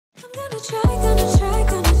Hi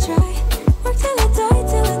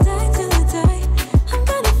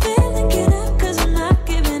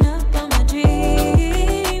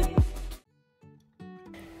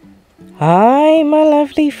my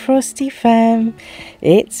lovely Frosty fam,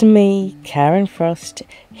 it's me, Karen Frost,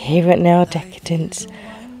 here at Nail Decadence.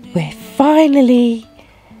 We're finally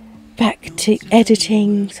back to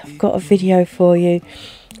editing, so I've got a video for you.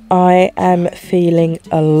 I am feeling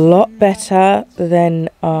a lot better than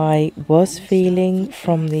I was feeling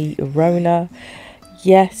from the Rona.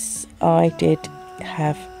 Yes, I did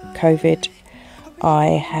have COVID. I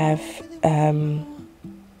have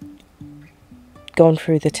gone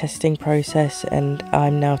through the testing process and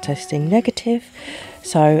I'm now testing negative,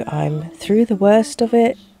 so I'm through the worst of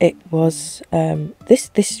it. It was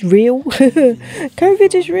this is real.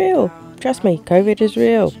 COVID is real, trust me, COVID is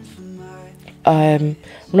real. I'm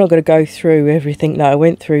not going to go through everything that I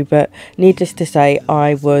went through, but needless to say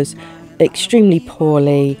I was extremely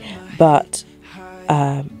poorly, but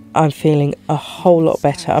I'm feeling a whole lot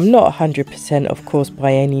better. I'm not 100% of course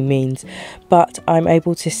by any means, but I'm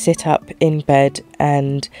able to sit up in bed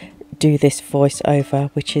and do this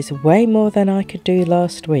voiceover, which is way more than I could do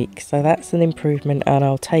last week, so that's an improvement and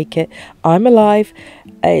I'll take it. I'm alive.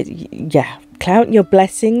 Yeah, count your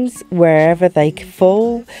blessings wherever they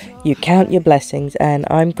fall. You count your blessings, and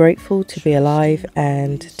I'm grateful to be alive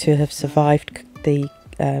and to have survived the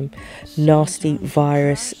nasty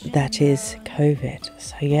virus that is COVID.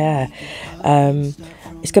 So yeah,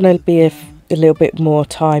 it's going to be a little bit more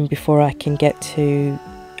time before I can get to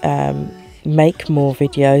make more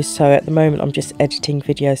videos. So at the moment I'm just editing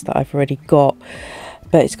videos that I've already got,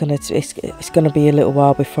 but it's gonna be a little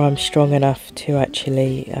while before I'm strong enough to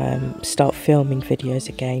actually start filming videos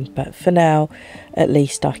again. But for now, at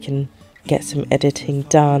least I can get some editing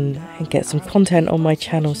done and get some content on my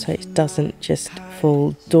channel so it doesn't just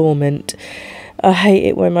fall dormant. I hate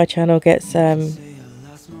it when my channel gets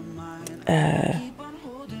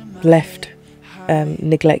left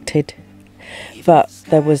neglected, but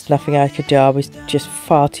there was nothing I could do. I was just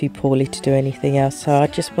far too poorly to do anything else. So I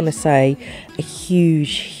just want to say a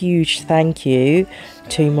huge thank you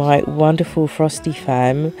to my wonderful Frosty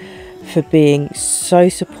fam for being so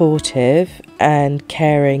supportive and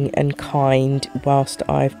caring and kind whilst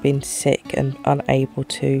I've been sick and unable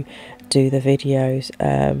to do the videos.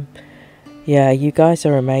 Yeah, you guys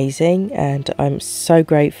are amazing, and I'm so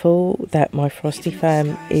grateful that my Frosty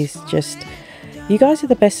fam is just, you guys are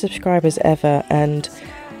the best subscribers ever, and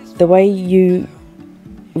the way you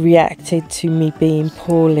reacted to me being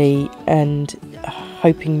poorly and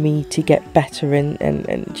hoping me to get better,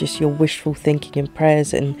 and just your wishful thinking and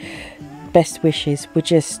prayers and best wishes were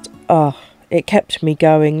just, it kept me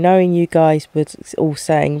going, knowing you guys were all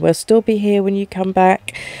saying we'll still be here when you come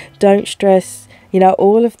back, don't stress, you know,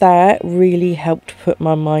 all of that really helped put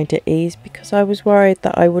my mind at ease, because I was worried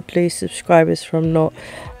that I would lose subscribers from not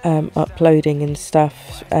uploading and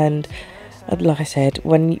stuff. And like I said,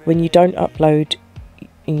 when you don't upload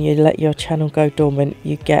and you let your channel go dormant,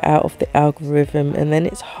 you get out of the algorithm, and then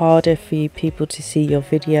it's harder for you people to see your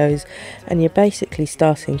videos, and you're basically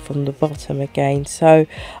starting from the bottom again. So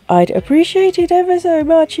I'd appreciate it ever so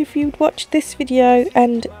much if you'd watch this video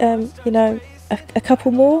and you know, a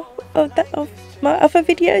couple more of my other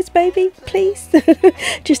videos, maybe, please.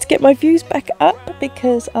 Just to get my views back up,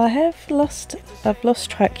 because I've lost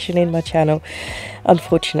traction in my channel,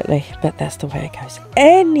 unfortunately, but that's the way it goes.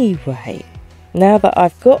 Anyway, now that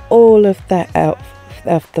I've got all of that out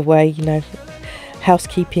of the way, you know,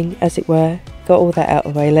 housekeeping as it were, got all that out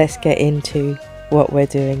of the way, let's get into what we're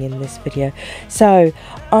doing in this video. So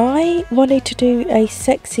I wanted to do a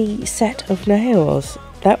sexy set of nails.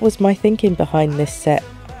 That was my thinking behind this set.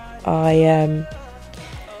 I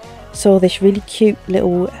saw this really cute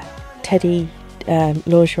little teddy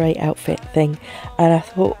lingerie outfit thing, and I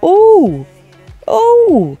thought, oh,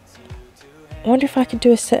 I wonder if I could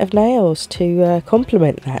do a set of nails to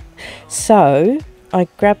complement that. So I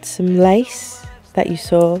grabbed some lace that you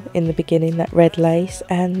saw in the beginning, that red lace,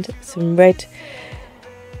 and some red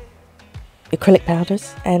acrylic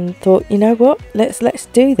powders, and thought, you know what, let's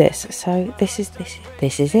do this. So this is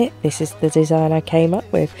it. This is the design I came up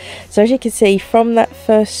with. So as you can see from that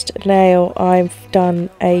first nail, I've done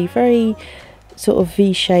a very sort of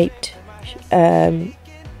V-shaped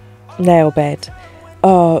nail bed.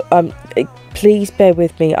 Please bear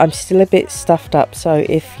with me, I'm still a bit stuffed up, so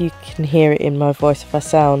if you can hear it in my voice, if I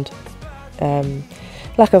sound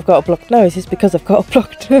like I've got a blocked nose, it's because I've got a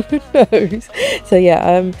blocked nose. So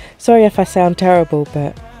yeah, sorry if I sound terrible,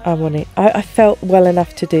 but I felt well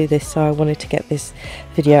enough to do this, so I wanted to get this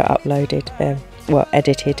video uploaded. well,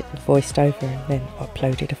 edited, voiced over, and then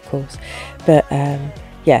uploaded, of course. But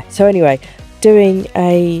yeah, so anyway, doing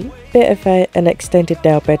a bit of an extended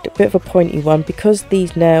nail bed, a bit of a pointy one, because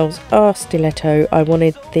these nails are stiletto. I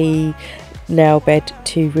wanted the nail bed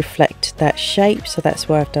to reflect that shape, so that's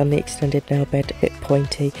why I've done the extended nail bed a bit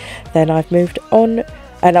pointy. Then I've moved on,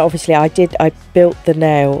 and obviously I built the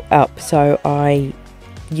nail up, so I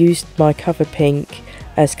used my cover pink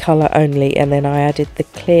as colour only, and then I added the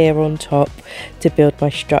clear on top to build my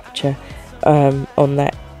structure on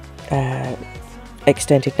that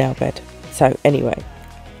extended nail bed. So anyway,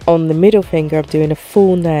 on the middle finger I'm doing a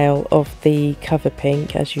full nail of the cover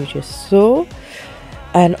pink, as you just saw,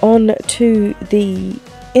 and on to the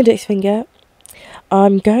index finger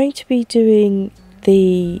I'm going to be doing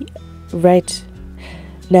the red.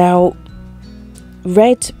 Now,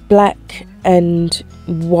 red, black and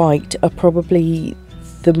white are probably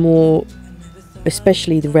the more,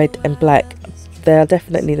 especially the red and black, they are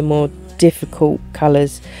definitely the more difficult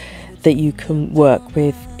colours that you can work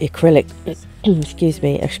with acrylic excuse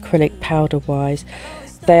me, acrylic powder wise.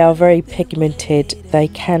 They are very pigmented, they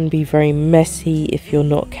can be very messy if you're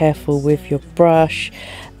not careful with your brush.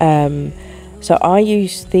 So I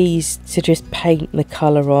use these to just paint the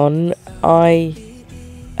colour on. I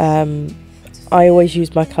always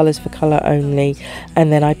use my colours for colour only,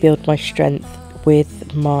 and then I build my strength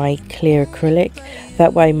with my clear acrylic.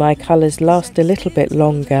 That way my colours last a little bit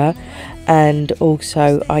longer, and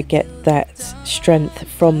also I get that strength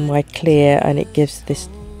from my clear, and it gives this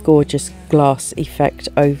gorgeous glass effect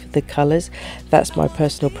over the colours. That's my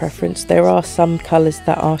personal preference. There are some colours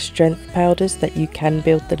that are strength powders that you can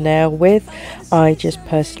build the nail with. I just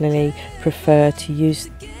personally prefer to use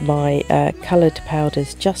my coloured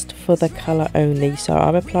powders just for the colour only, so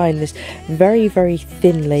I'm applying this very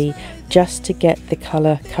thinly just to get the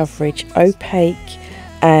colour coverage opaque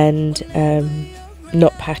and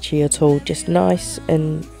not patchy at all, just nice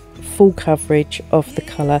and full coverage of the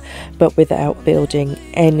colour, but without building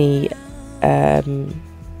any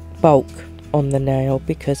bulk on the nail,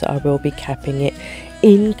 because I will be capping it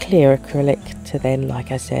in clear acrylic to then,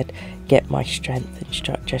 like I said, get my strength and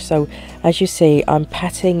structure. So as you see, I'm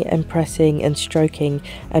patting and pressing and stroking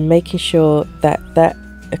and making sure that that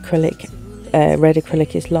acrylic, red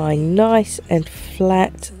acrylic, is lying nice and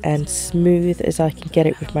flat and smooth as I can get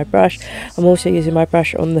it with my brush. I'm also using my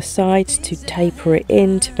brush on the sides to taper it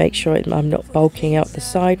in to make sure I'm not bulking out the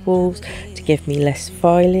side walls, to give me less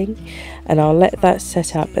filing. And I'll let that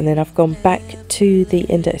set up, and then I've gone back to the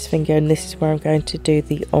index finger, and this is where I'm going to do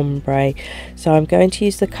the ombre. So I'm going to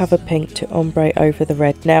use the cover pink to ombre over the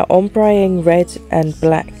red. Now, ombreing red and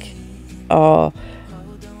black are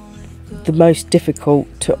the most difficult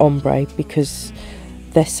to ombre because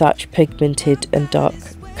they're such pigmented and dark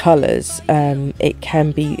colours. It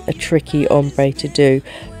can be a tricky ombre to do,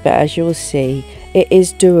 but as you'll see, it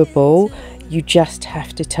is doable. You just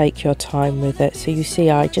have to take your time with it. So you see,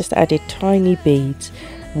 I just added tiny beads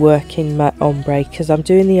working my ombre, because I'm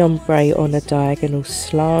doing the ombre on a diagonal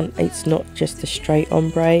slant. It's not just a straight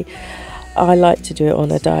ombre. I like to do it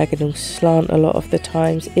on a diagonal slant a lot of the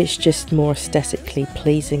times. It's just more aesthetically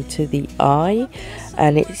pleasing to the eye,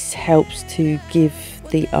 and it helps to give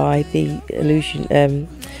the eye the illusion,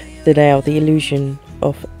 the nail, the illusion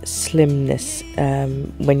of slimness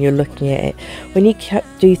when you're looking at it. When you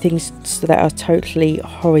do things that are totally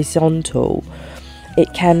horizontal,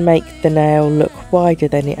 it can make the nail look wider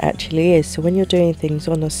than it actually is. So when you're doing things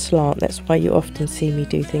on a slant, that's why you often see me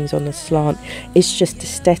do things on a slant. It's just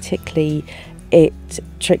aesthetically, it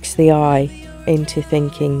tricks the eye into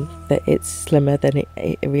thinking that it's slimmer than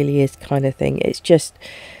it really is, kind of thing. It's just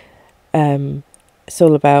it's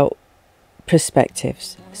all about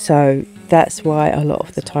perspectives. So that's why a lot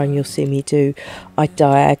of the time you'll see me do a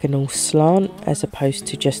diagonal slant as opposed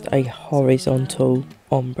to just a horizontal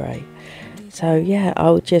ombre. So yeah,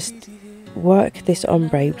 I'll just work this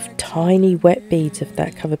ombre with tiny wet beads of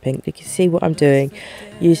that cover pink. You can see what I'm doing,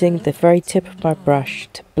 using the very tip of my brush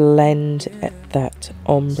to blend that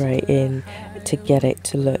ombre in to get it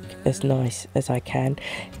to look as nice as I can.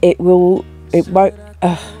 It won't,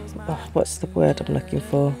 what's the word I'm looking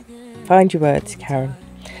for? Find your words, Karen.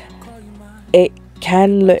 It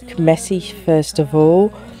can look messy first of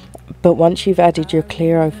all, but once you've added your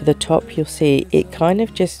clear over the top, you'll see it kind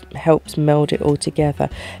of just helps meld it all together.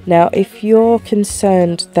 Now, if you're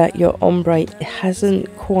concerned that your ombre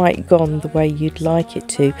hasn't quite gone the way you'd like it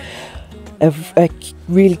to, a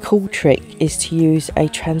really cool trick is to use a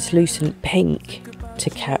translucent pink to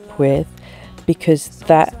cap with, because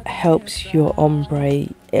that helps your ombre.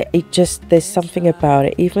 It just, there's something about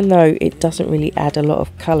it, even though it doesn't really add a lot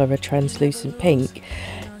of colour, a translucent pink,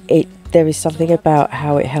 it there is something about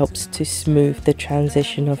how it helps to smooth the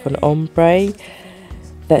transition of an ombre.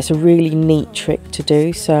 That's a really neat trick to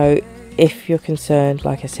do. So if you're concerned,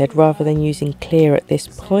 like I said, rather than using clear at this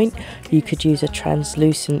point, you could use a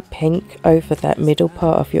translucent pink over that middle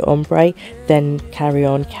part of your ombre, then carry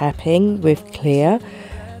on capping with clear.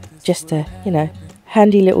 Just a, you know,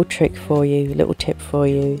 handy little trick for you, little tip for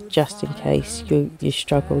you, just in case you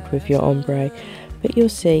struggled with your ombre. But you'll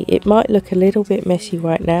see, it might look a little bit messy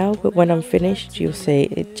right now, but when I'm finished, you'll see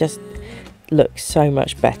it just looks so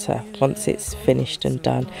much better once it's finished and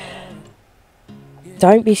done.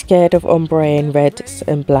 Don't be scared of ombre in reds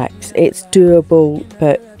and blacks. It's doable,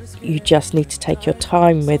 but you just need to take your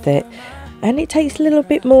time with it. And it takes a little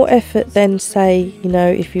bit more effort than, say, you know,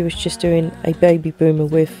 if you was just doing a baby boomer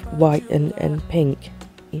with white and pink.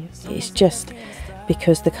 It's just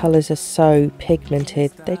because the colours are so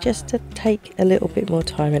pigmented, they just take a little bit more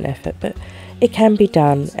time and effort. But it can be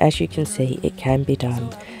done, as you can see, it can be done.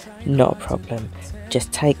 Not a problem.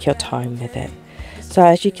 Just take your time with it. So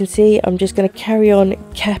as you can see, I'm just going to carry on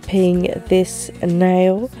capping this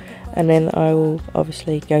nail, and then I will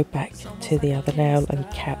obviously go back to the other nail and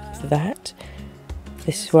cap that.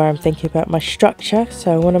 This is where I'm thinking about my structure,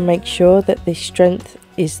 so I want to make sure that the strength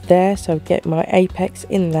is there, so get my apex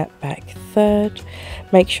in that back third.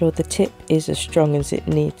 Make sure the tip is as strong as it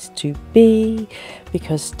needs to be,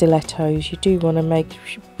 because stilettos, you do want to make,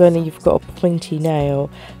 when you've got a pointy nail,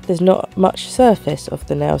 there's not much surface of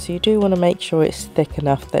the nail, so you do want to make sure it's thick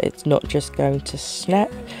enough that it's not just going to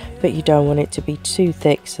snap, but you don't want it to be too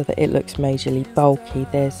thick so that it looks majorly bulky.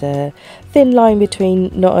 There's a thin line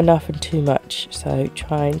between not enough and too much, so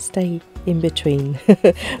try and stay in between,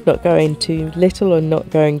 not going too little or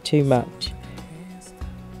not going too much.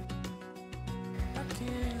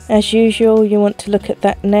 As usual, you want to look at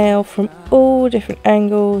that nail from all different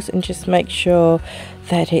angles and just make sure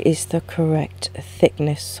that it is the correct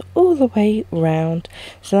thickness all the way round.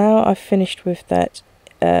 So now I've finished with that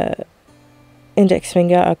index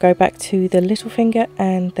finger, I'll go back to the little finger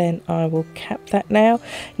and then I will cap that nail.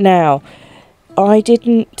 Now, I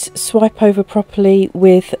didn't swipe over properly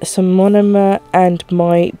with some monomer and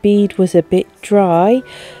my bead was a bit dry.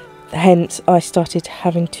 Hence I started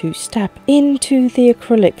having to stab into the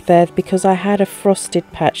acrylic there because I had a frosted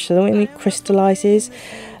patch, so when it crystallizes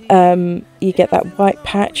you get that white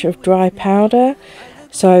patch of dry powder,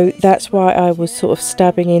 so that's why I was sort of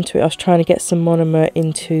stabbing into it. I was trying to get some monomer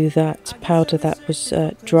into that powder that was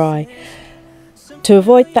dry. To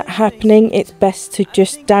avoid that happening, it's best to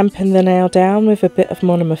just dampen the nail down with a bit of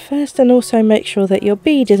monomer first, and also make sure that your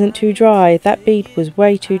bead isn't too dry. That bead was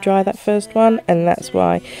way too dry, that first one, and that's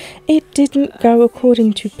why it didn't go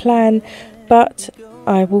according to plan, but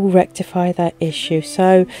I will rectify that issue.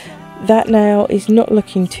 So that nail is not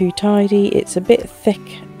looking too tidy, it's a bit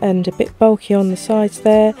thick and a bit bulky on the sides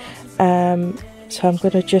there, so I'm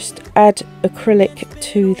going to just add acrylic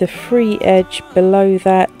to the free edge below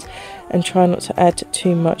that, and try not to add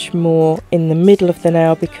too much more in the middle of the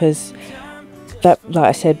nail, because that, like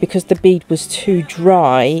I said, because the bead was too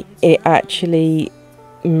dry, it actually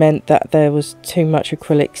meant that there was too much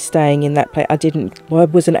acrylic staying in that place. I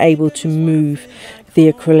wasn't able to move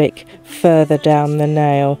the acrylic further down the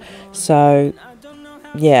nail. So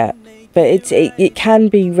yeah, but it can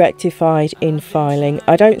be rectified in filing.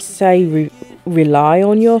 I don't say rely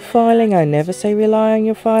on your filing. I never say rely on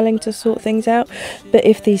your filing to sort things out, but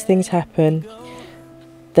if these things happen,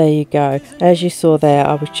 there you go. As you saw there,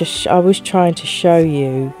 I was trying to show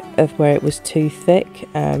you of where it was too thick,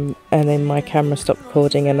 and then my camera stopped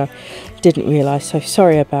recording and I didn't realise, so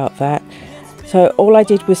sorry about that. So all I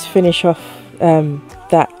did was finish off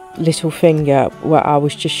that little finger where I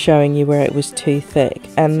was just showing you where it was too thick,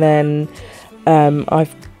 and then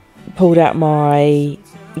I've pulled out my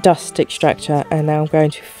dust extractor and now I'm going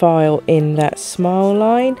to file in that smile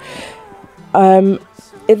line.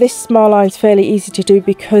 This smile line is fairly easy to do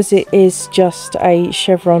because it is just a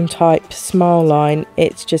chevron type smile line.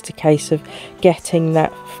 It's just a case of getting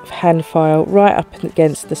that hand file right up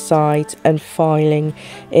against the sides and filing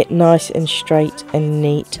it nice and straight and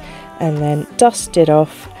neat, and then dust it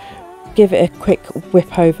off, give it a quick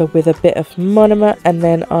whip over with a bit of monomer, and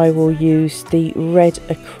then I will use the red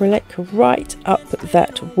acrylic right up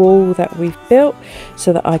that wall that we've built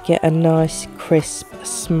so that I get a nice crisp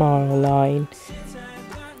smile line.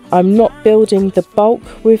 I'm not building the bulk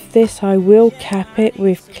with this, I will cap it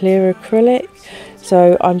with clear acrylic,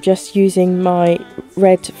 so I'm just using my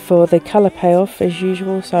red for the colour payoff as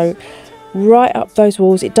usual. So right up those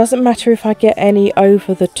walls, it doesn't matter if I get any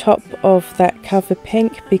over the top of that cover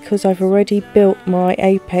pink because I've already built my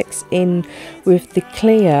apex in with the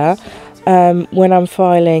clear. when I'm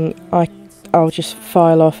filing, I'll just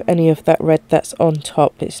file off any of that red that's on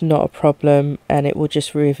top. It's not a problem, and it will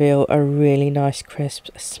just reveal a really nice crisp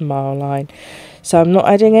smile line. So I'm not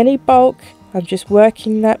adding any bulk, I'm just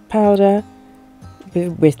working that powder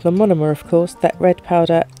with the monomer, of course, that red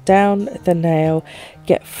powder down the nail,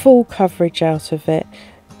 get full coverage out of it,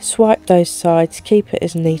 swipe those sides, keep it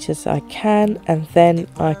as neat as I can, and then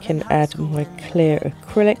I can add my clear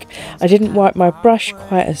acrylic. I didn't wipe my brush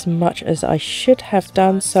quite as much as I should have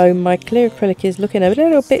done, so my clear acrylic is looking a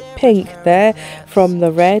little bit pink there from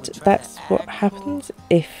the red. That's what happens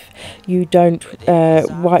if you don't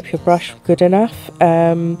wipe your brush good enough.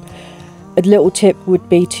 A little tip would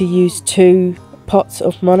be to use 2 pots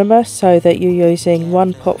of monomer, so that you're using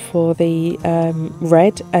 1 pot for the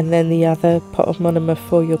red and then the other pot of monomer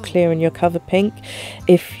for your clear and your cover pink.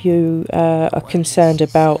 If you are concerned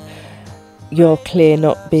about your clear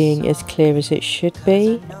not being as clear as it should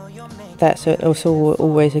be, that's also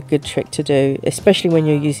always a good trick to do, especially when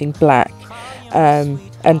you're using black,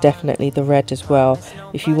 and definitely the red as well.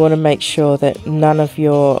 If you want to make sure that none of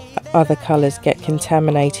your other colours get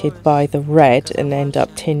contaminated by the red and end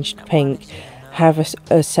up tinged pink, have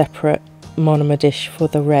a separate monomer dish for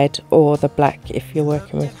the red or the black if you're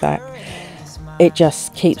working with black. It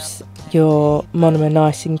just keeps your monomer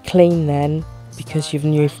nice and clean then, because you've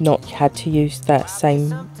not had to use that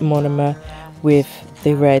same monomer with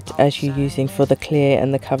the red as you're using for the clear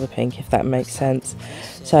and the cover pink, if that makes sense.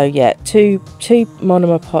 So yeah, two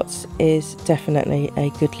monomer pots is definitely a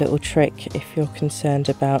good little trick if you're concerned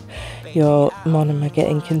about your monomer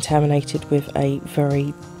getting contaminated with a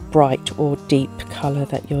very bright or deep colour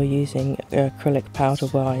that you're using acrylic powder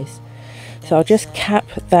wise. So I'll just cap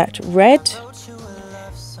that red,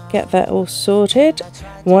 get that all sorted.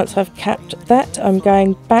 Once I've capped that, I'm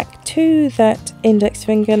going back to that index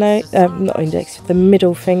finger, the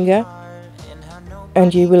middle finger,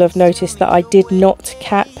 and you will have noticed that I did not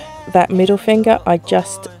cap that middle finger. I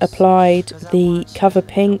just applied the cover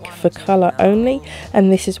pink for colour only,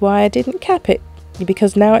 and this is why I didn't cap it,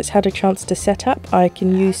 because now it's had a chance to set up. I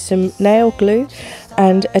can use some nail glue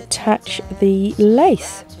and attach the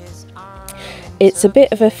lace. It's a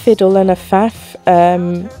bit of a fiddle and a faff.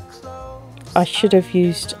 I should have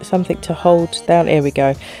used something to hold down. Here we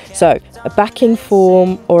go. So a backing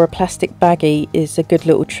form or a plastic baggie is a good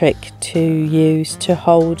little trick to use to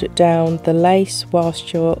hold down the lace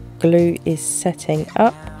whilst your glue is setting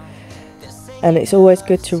up. And it's always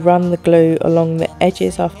good to run the glue along the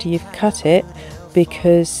edges after you've cut it,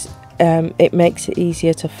 because it makes it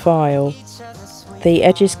easier to file. The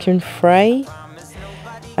edges can fray,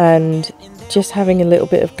 and just having a little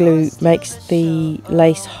bit of glue makes the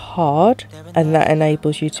lace hard, and that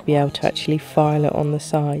enables you to be able to actually file it on the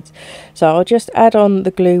sides. So I'll just add on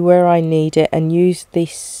the glue where I need it and use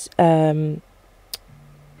this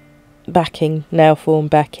backing, nail form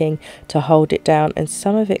backing, to hold it down, and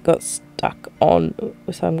some of it got stuck on,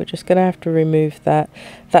 so I'm just going to have to remove that.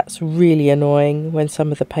 That's really annoying when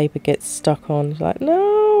some of the paper gets stuck on. It's like,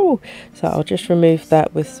 no! So I'll just remove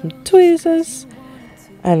that with some tweezers,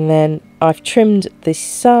 and then I've trimmed the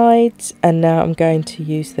sides, and now I'm going to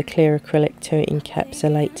use the clear acrylic to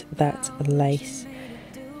encapsulate that lace.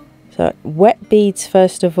 So wet beads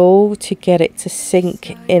first of all to get it to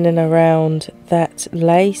sink in and around that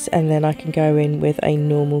lace, and then I can go in with a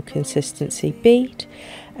normal consistency bead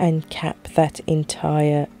and cap that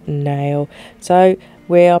entire nail. So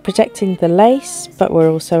we are protecting the lace, but we're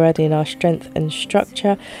also adding our strength and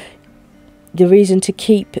structure. The reason to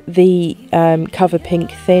keep the cover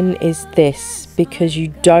pink thin is this, because you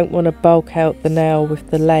don't want to bulk out the nail with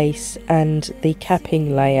the lace and the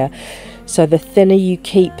capping layer. So the thinner you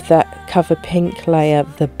keep that cover pink layer,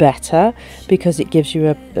 the better, because it gives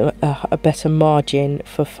you a better margin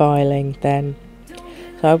for filing then.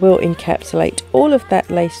 So I will encapsulate all of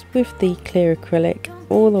that lace with the clear acrylic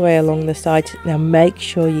all the way along the sides. Now make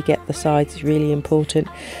sure you get the sides, it's really important.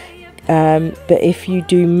 But if you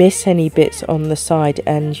do miss any bits on the side,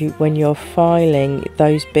 and when you're filing,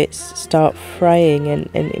 those bits start fraying and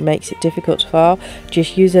it makes it difficult to file,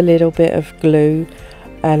 just use a little bit of glue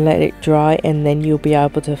and let it dry, and then you'll be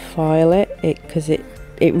able to file it, because it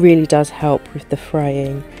really does help with the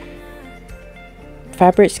fraying.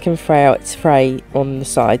 Fabrics can fray out, it's fray on the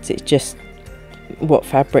sides, it's just what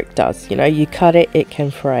fabric does, you know, you cut it, it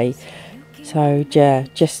can fray. So yeah,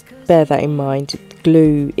 just bear that in mind.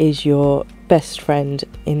 Glue is your best friend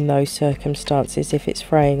in those circumstances. If it's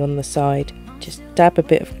fraying on the side, just dab a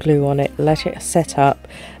bit of glue on it, let it set up,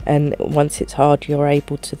 and once it's hard you're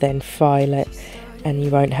able to then file it, and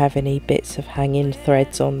you won't have any bits of hanging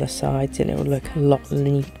threads on the sides, and it will look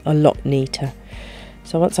a lot neater.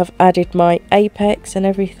 So once I've added my apex and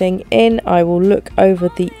everything in, I will look over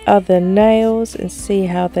the other nails and see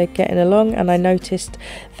how they're getting along. And I noticed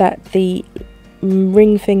that the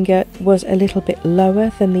ring finger was a little bit lower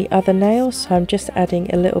than the other nails, so I'm just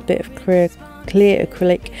adding a little bit of clear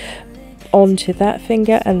acrylic onto that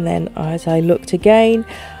finger. And then as I looked again,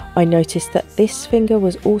 I noticed that this finger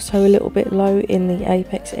was also a little bit low in the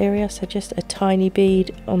apex area, so just a tiny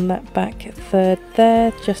bead on that back third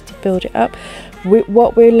there just to build it up.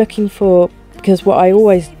 What we're looking for, because what I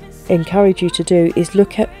always encourage you to do is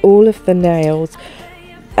look at all of the nails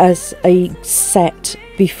as a set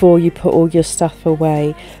before you put all your stuff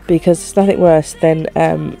away, because it's nothing worse than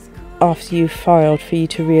after you've filed for you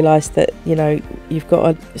to realize that, you know, you've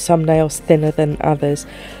got some nails thinner than others.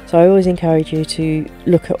 So I always encourage you to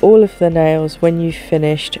look at all of the nails when you've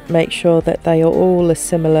finished, make sure that they are all a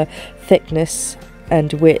similar thickness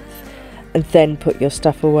and width, and then put your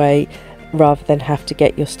stuff away, rather than have to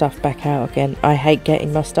get your stuff back out again. I hate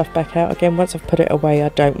getting my stuff back out again. Once I've put it away, I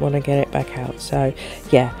don't want to get it back out. So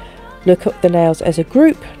yeah, look at the nails as a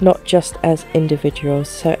group, not just as individuals.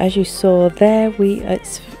 So as you saw there,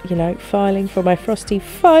 it's, you know, filing for my Frosty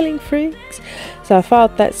filing freaks. So I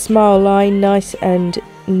filed that smile line nice and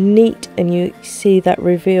neat, and you see that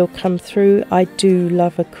reveal come through. I do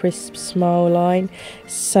love a crisp smile line,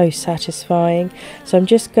 so satisfying. So I'm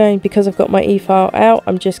just going, because I've got my e-file out,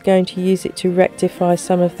 I'm just going to use it to rectify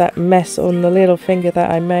some of that mess on the little finger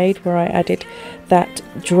that I made where I added that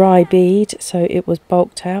dry bead, so it was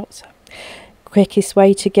bulked out. So quickest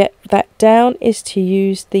way to get that down is to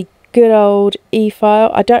use the good old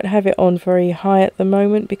e-file. I don't have it on very high at the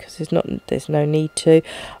moment because there's no need to.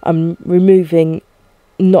 I'm removing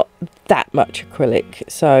not that much acrylic,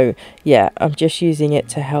 so yeah, I'm just using it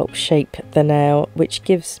to help shape the nail, which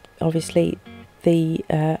gives obviously the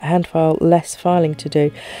hand file less filing to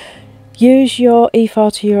do. Use your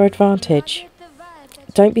e-file to your advantage.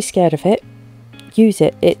 Don't be scared of it. Use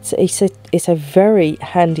it. It's a very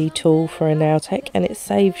handy tool for a nail tech, and it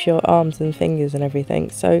saves your arms and fingers and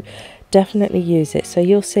everything, so definitely use it. So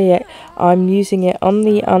you'll see it, I'm using it on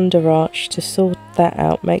the under arch to sort that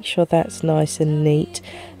out, make sure that's nice and neat.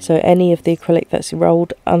 So any of the acrylic that's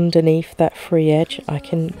rolled underneath that free edge, I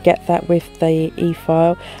can get that with the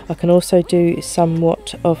e-file. I can also do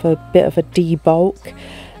somewhat of a bit of a debulk,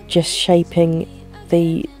 just shaping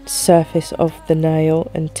the surface of the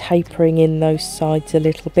nail and tapering in those sides a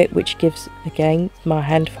little bit, which gives again my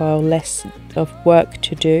hand file less of work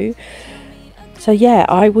to do. So yeah,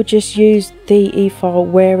 I will just use the e-file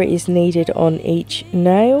where it is needed on each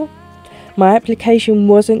nail. My application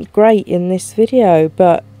wasn't great in this video,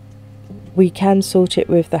 but we can sort it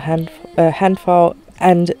with the hand file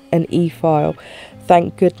and an e-file.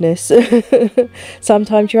 Thank goodness.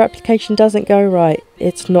 Sometimes your application doesn't go right.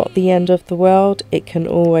 It's not the end of the world. It can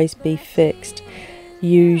always be fixed.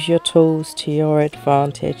 Use your tools to your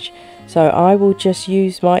advantage. So I will just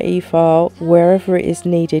use my e-file wherever it is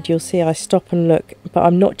needed. You'll see I stop and look, but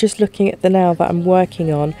I'm not just looking at the nail that I'm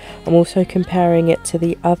working on, I'm also comparing it to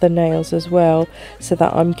the other nails as well, so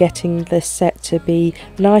that I'm getting the set to be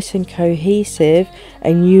nice and cohesive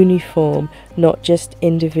and uniform, not just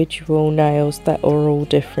individual nails that are all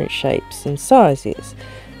different shapes and sizes.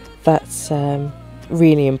 That's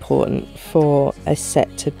really important for a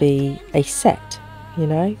set to be a set, you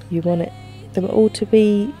know. You want them all to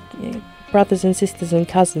be brothers and sisters and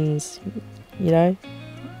cousins, you know.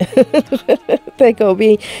 They gotta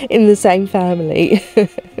be in the same family. They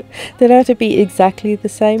don't have to be exactly the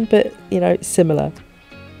same, but you know, similar.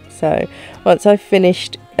 So once I've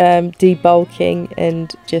finished debulking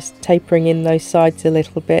and just tapering in those sides a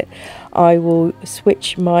little bit, I will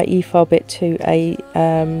switch my e-file bit to a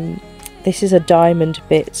this is a diamond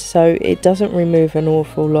bit, so it doesn't remove an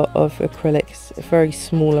awful lot of acrylic. It's a very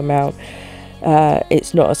small amount.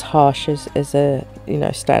 It's not as harsh as a, you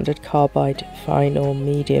know, standard carbide fine or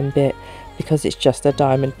medium bit, because it's just a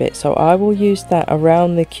diamond bit. So I will use that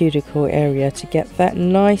around the cuticle area to get that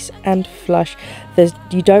nice and flush.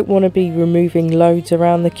 You don't want to be removing loads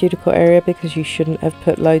around the cuticle area, because you shouldn't have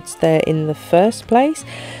put loads there in the first place.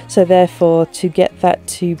 So therefore, to get that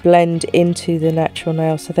to blend into the natural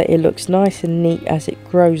nail so that it looks nice and neat as it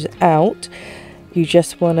grows out, you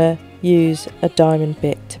just want to use a diamond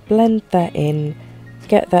bit to blend that in,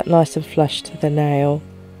 get that nice and flush to the nail,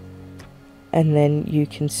 and then you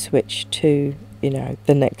can switch to, you know,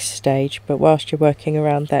 the next stage. But whilst you're working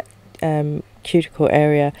around that cuticle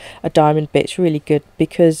area, a diamond bit's really good,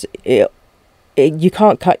 because you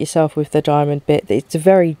can't cut yourself with the diamond bit. It's a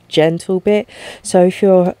very gentle bit, so if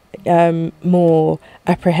you're more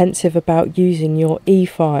apprehensive about using your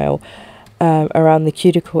e-file, around the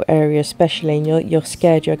cuticle area especially, and you're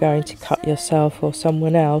scared you're going to cut yourself or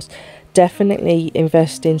someone else, definitely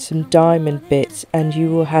invest in some diamond bits, and you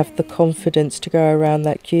will have the confidence to go around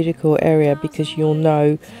that cuticle area, because you'll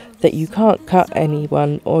know that you can't cut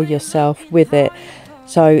anyone or yourself with it.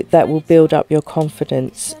 So that will build up your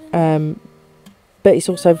confidence. But it's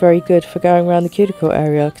also very good for going around the cuticle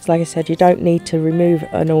area, because like I said, you don't need to remove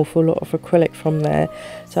an awful lot of acrylic from there.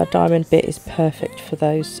 So a diamond bit is perfect for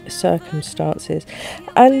those circumstances.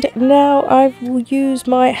 And now I will use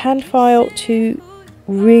my hand file to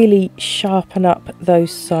really sharpen up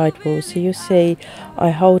those sidewalls. So you'll see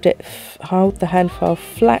I hold the hand file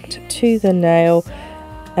flat to the nail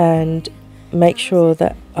and make sure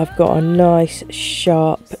that I've got a nice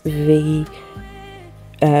sharp V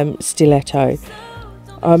stiletto.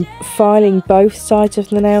 I'm filing both sides of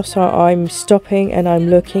the nail, so I'm stopping and I'm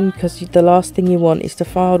looking, because the last thing you want is to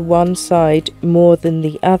file one side more than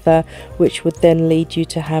the other, which would then lead you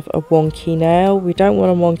to have a wonky nail. We don't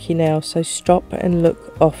want a wonky nail, so stop and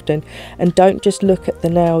look often, and don't just look at the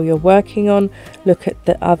nail you're working on, look at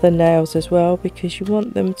the other nails as well, because you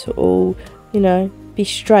want them to all, you know, be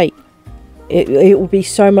straight. It will be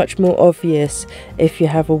so much more obvious if you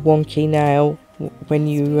have a wonky nail when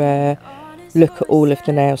you look at all of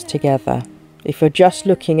the nails together. If you're just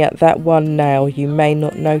looking at that one nail, you may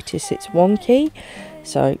not notice it's wonky,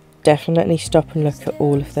 so definitely stop and look at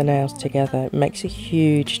all of the nails together. It makes a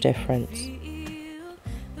huge difference.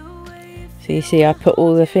 So you see I put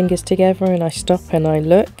all the fingers together and I stop and I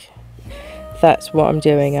look. That's what I'm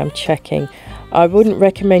doing, I'm checking. I wouldn't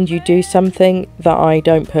recommend you do something that I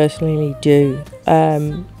don't personally do.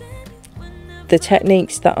 The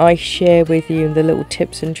techniques that I share with you and the little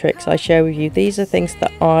tips and tricks I share with you, these are things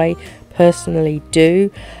that I personally do,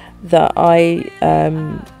 that I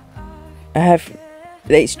have,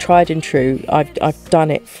 it's tried and true. I've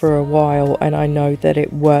done it for a while and I know that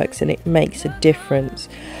it works and it makes a difference.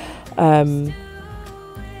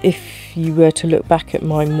 If you were to look back at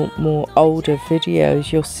my more older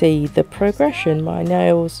videos, you'll see the progression. My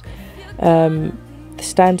nails, the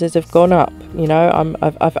standards have gone up, you know,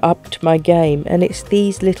 I've upped my game, and it's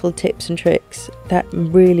these little tips and tricks that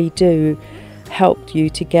really do help you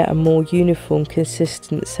to get a more uniform,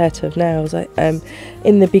 consistent set of nails.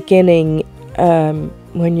 In the beginning,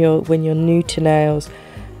 when you're new to nails,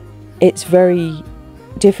 it's very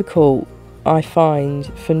difficult, I find,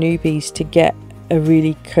 for newbies to get a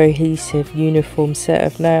really cohesive, uniform set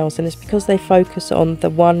of nails, and it's because they focus on the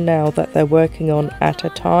one nail that they're working on at a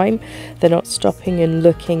time. They're not stopping and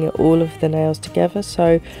looking at all of the nails together.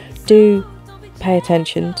 So do pay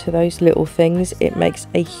attention to those little things. It makes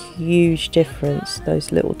a huge difference,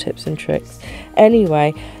 those little tips and tricks.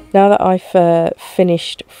 Anyway, now that I've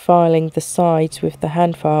finished filing the sides with the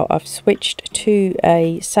hand file, I've switched to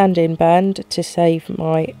a sanding band to save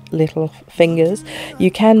my little fingers.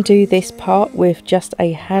 You can do this part with just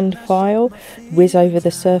a hand file, whiz over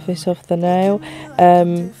the surface of the nail,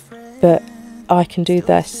 but I can do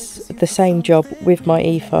this, the same job with my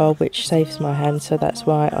e-file, which saves my hand, so that's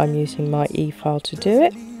why I'm using my e-file to do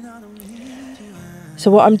it. So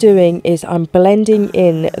what I'm doing is I'm blending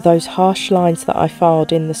in those harsh lines that I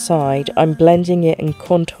filed in the side. I'm blending it and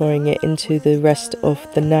contouring it into the rest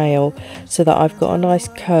of the nail, so that I've got a nice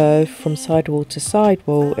curve from sidewall to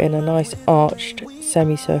sidewall in a nice arched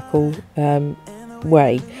semicircle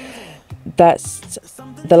way. That's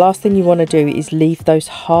the last thing you want to do, is leave those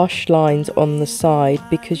harsh lines on the side,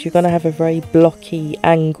 because you're going to have a very blocky,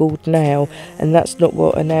 angled nail, and that's not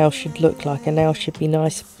what a nail should look like. A nail should be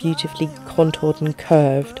nice, beautifully contoured and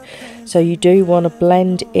curved. So you do want to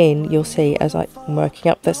blend in. You'll see as I'm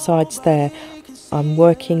working up the sides there, I'm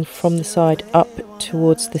working from the side up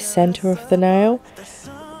towards the center of the nail,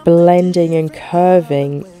 blending and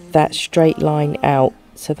curving that straight line out,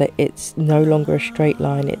 so that it's no longer a straight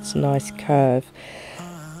line, it's a nice curve.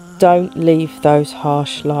 Don't leave those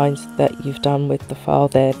harsh lines that you've done with the file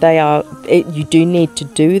there. You do need to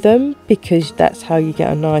do them, because that's how you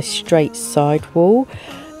get a nice straight sidewall,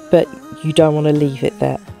 but you don't want to leave it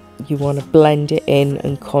there. You want to blend it in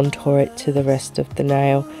and contour it to the rest of the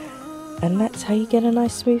nail, and that's how you get a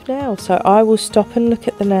nice smooth nail. So I will stop and look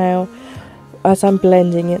at the nail as I'm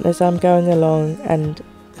blending it, as I'm going along, and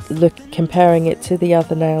comparing it to the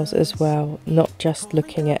other nails as well, not just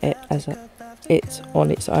looking at it as it's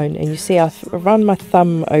on its own. And you see I've run my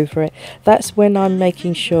thumb over it. That's when I'm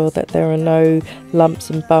making sure that there are no lumps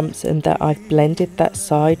and bumps, and that I've blended that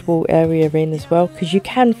sidewall area in as well, because you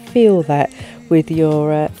can feel that with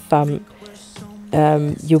your thumb.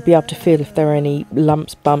 You'll be able to feel if there are any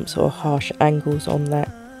lumps, bumps or harsh angles on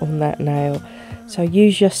that nail. So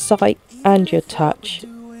use your sight and your touch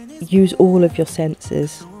use all of your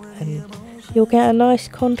senses and you'll get a nice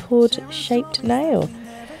contoured shaped nail.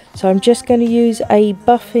 So I'm just going to use a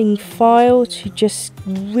buffing file to just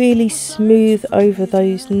really smooth over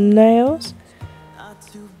those nails.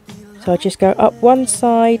 So I just go up one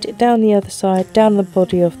side, down the other side, down the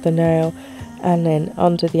body of the nail, and then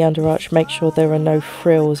under the underarch. Make sure there are no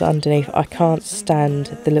frills underneath. I can't stand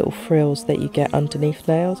the little frills that you get underneath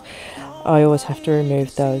nails. I always have to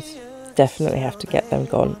remove those. Definitely have to get them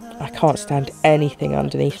gone. I can't stand anything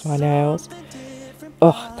underneath my nails.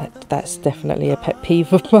 Oh, that's definitely a pet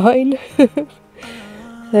peeve of mine.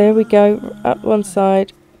 There we go, up one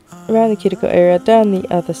side, around the cuticle area, down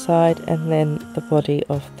the other side, and then the body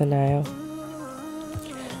of the nail.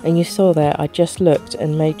 And you saw there, I just looked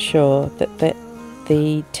and made sure that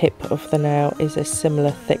the tip of the nail is a similar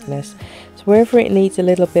thickness. So wherever it needs a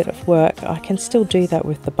little bit of work, I can still do that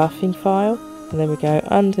with the buffing file. And then we go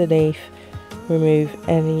underneath, remove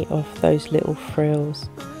any of those little frills.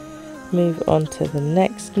 Move on to the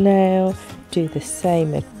next nail, do the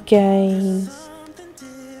same again.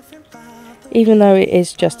 Even though it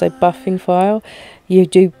is just a buffing file, you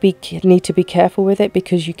do need to be careful with it,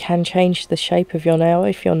 because you can change the shape of your nail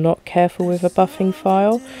if you're not careful with a buffing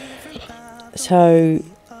file. So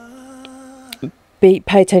pay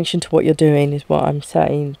attention to what you're doing is what I'm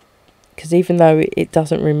saying, because even though it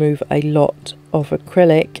doesn't remove a lot of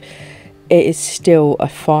acrylic, it is still a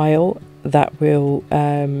file that will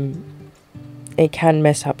it can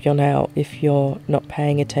mess up your nail if you're not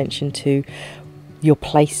paying attention to your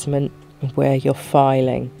placement where you're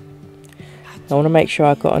filing. I want to make sure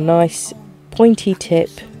I've got a nice pointy tip,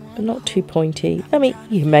 but not too pointy. I mean,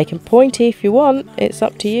 you can make them pointy if you want. It's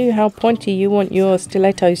up to you how pointy you want your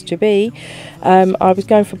stilettos to be. I was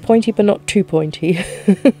going for pointy, but not too pointy.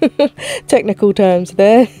 Technical terms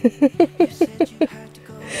there.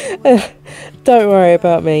 Don't worry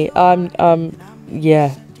about me.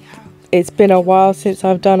 Yeah. It's been a while since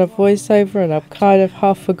I've done a voiceover, and I've kind of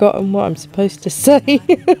half forgotten what I'm supposed to say.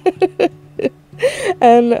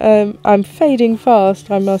 And I'm fading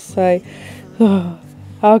fast, I must say. Oh,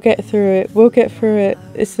 I'll get through it. We'll get through it.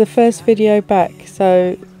 It's the first video back,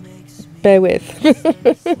 so bear with.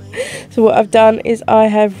 So what I've done is I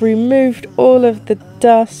have removed all of the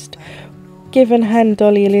dust, given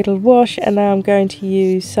Handolly a little wash, and now I'm going to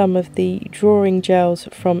use some of the drawing gels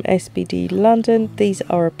from SBD London. These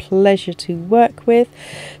are a pleasure to work with.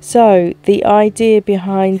 So the idea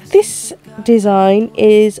behind this design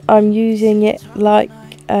is I'm using it like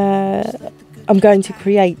I'm going to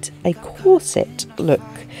create a corset look.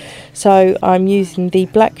 So I'm using the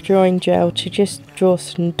black drawing gel to just draw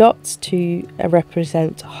some dots to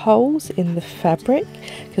represent holes in the fabric,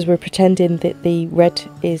 because we're pretending that the red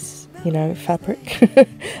is, you know, fabric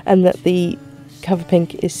and that the cover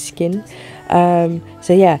pink is skin.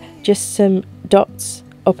 So yeah, just some dots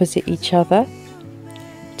opposite each other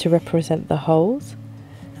to represent the holes,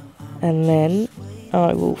 and then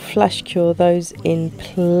I will flash cure those in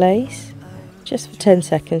place just for 10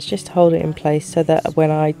 seconds, just to hold it in place so that when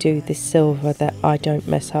I do this silver that I don't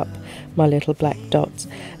mess up my little black dots.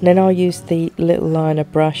 And then I'll use the little liner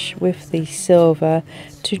brush with the silver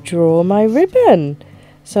to draw my ribbon.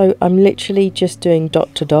 So I'm literally just doing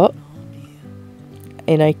dot to dot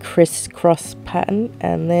in a crisscross pattern,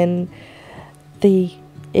 and then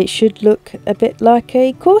it should look a bit like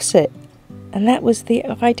a corset. And that was the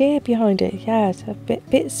idea behind it. Yeah, it's a bit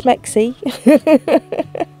smexy.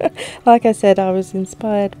 Like I said, I was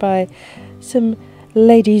inspired by some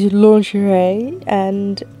ladies' lingerie,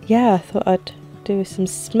 and yeah, I thought I'd do some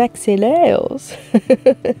smexy nails.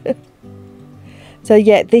 So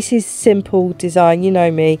yeah, this is simple design. You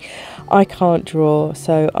know me, I can't draw,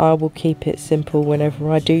 so I will keep it simple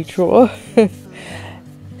whenever I do draw.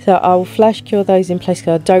 So I will flash cure those in place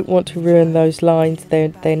because I don't want to ruin those lines.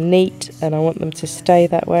 They're neat and I want them to stay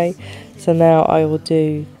that way. So now I will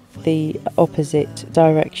do the opposite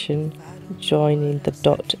direction, joining the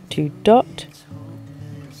dot to dot.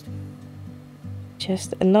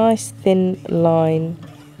 Just a nice thin line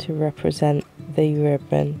to represent the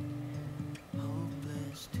ribbon.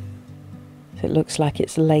 So it looks like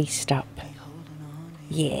it's laced up.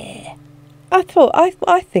 Yeah.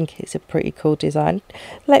 I think it's a pretty cool design.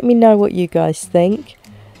 Let me know what you guys think.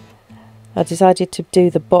 I decided to do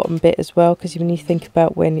the bottom bit as well, because when you think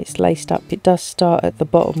about when it's laced up, it does start at the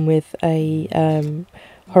bottom with a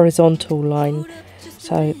horizontal line.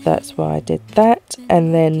 So that's why I did that.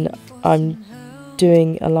 And then I'm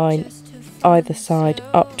doing a line either side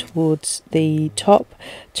up towards the top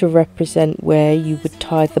to represent where you would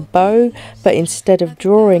tie the bow, but instead of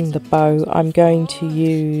drawing the bow I'm going to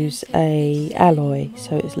use a alloy,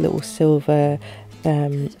 so it's a little silver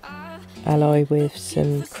alloy with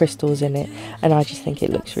some crystals in it, and I just think it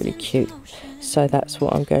looks really cute, so that's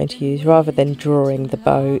what I'm going to use rather than drawing the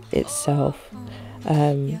bow itself.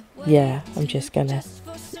 Yeah, I'm just gonna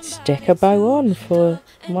stick a bow on, for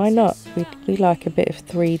why not? We like a bit of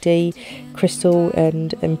 3D crystal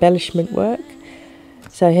and embellishment work.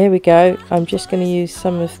 So here we go. I'm just going to use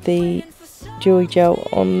some of the jewelry gel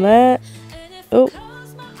on there. Oh,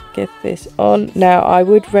 get this on. Now I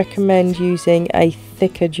would recommend using a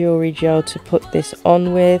thicker jewelry gel to put this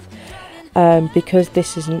on with, because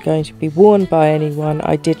this isn't going to be worn by anyone.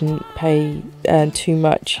 I didn't pay too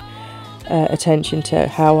much attention to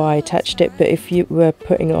how I attached it, but if you were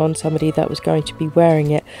putting it on somebody that was going to be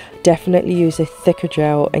wearing it, definitely use a thicker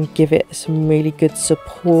gel and give it some really good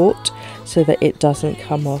support so that it doesn't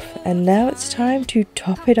come off. And now it's time to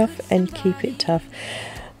top it off and keep it tough.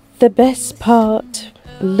 The best part,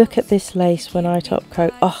 look at this lace when I top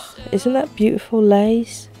coat. Oh, isn't that beautiful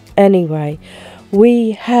lace? Anyway,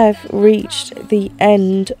 we have reached the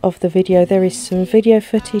end of the video. There is some video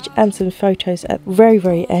footage and some photos at the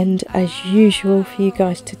very end as usual for you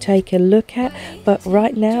guys to take a look at, but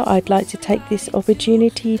right now I'd like to take this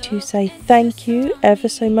opportunity to say thank you ever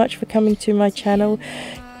so much for coming to my channel,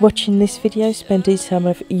 watching this video, spending some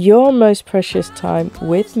of your most precious time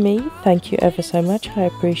with me. Thank you ever so much. I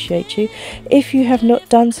appreciate you. If you have not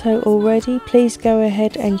done so already, please go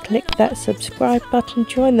ahead and click that subscribe button.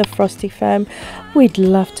 Join the Frosty fam. We'd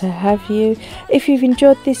love to have you. If you've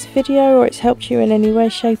enjoyed this video or it's helped you in any way,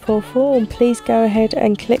 shape or form, please go ahead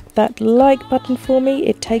and click that like button for me.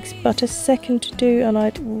 It takes but a second to do and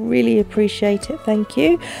I'd really appreciate it. Thank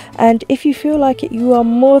you. And if you feel like it, you are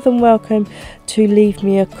more than welcome to leave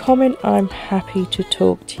me a comment. I'm happy to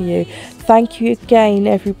talk to you. Thank you again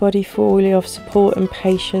everybody for all your support and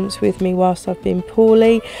patience with me whilst I've been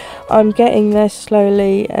poorly. I'm getting there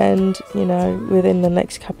slowly, and you know, within the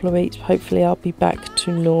next couple of weeks hopefully I'll be back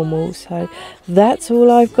to normal. So that's all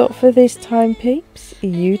I've got for this time, peeps.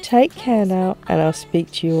 You take care now, and I'll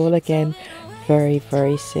speak to you all again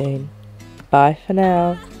very soon. Bye for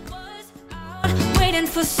now. Waiting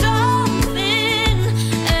for something,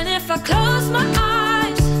 and if I close my eyes